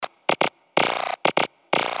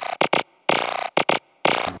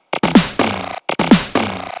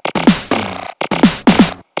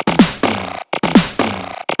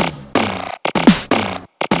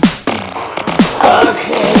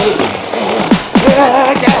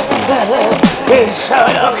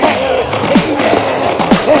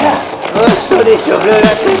nicht, du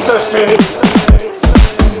blöder Christus-Typ.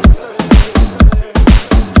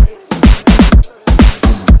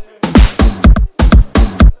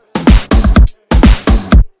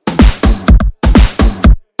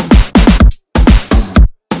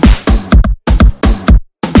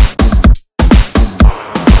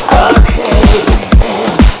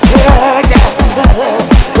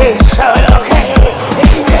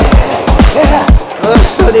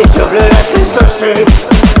 Du blöder Christus-Typ.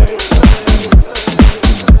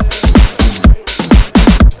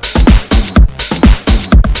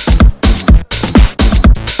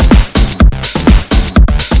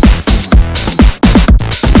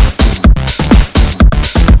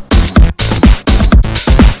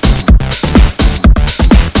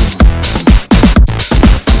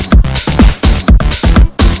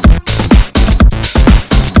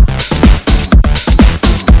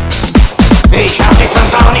 Ich hab dich von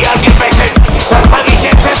Sony angebettelt, dann fang ich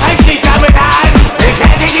jetzt erst recht nicht damit an. Ich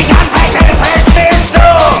werde dich anbetteln, verstehst du?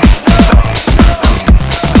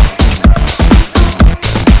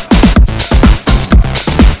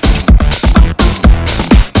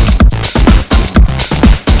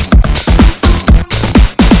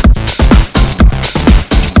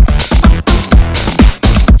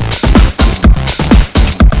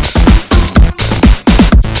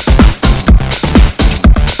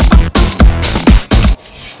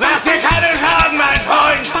 Mach dir keine Sorgen, mein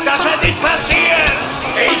Freund, das wird nicht passieren.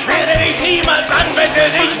 Ich werde dich niemals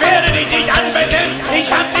anbetteln, ich werde dich nicht anbetteln.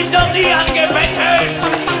 Ich hab dich noch nie angebettelt.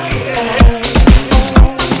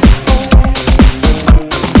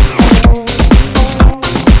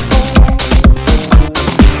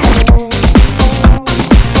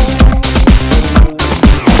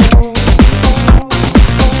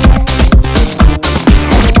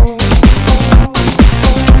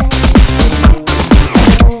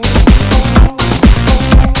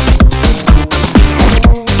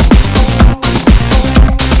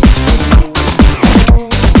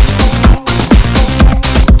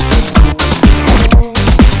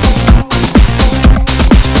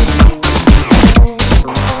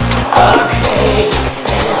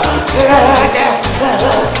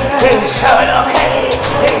 Schon, okay.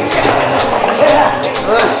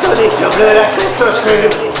 Bist du nicht, du blöder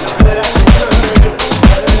Christus-Typ.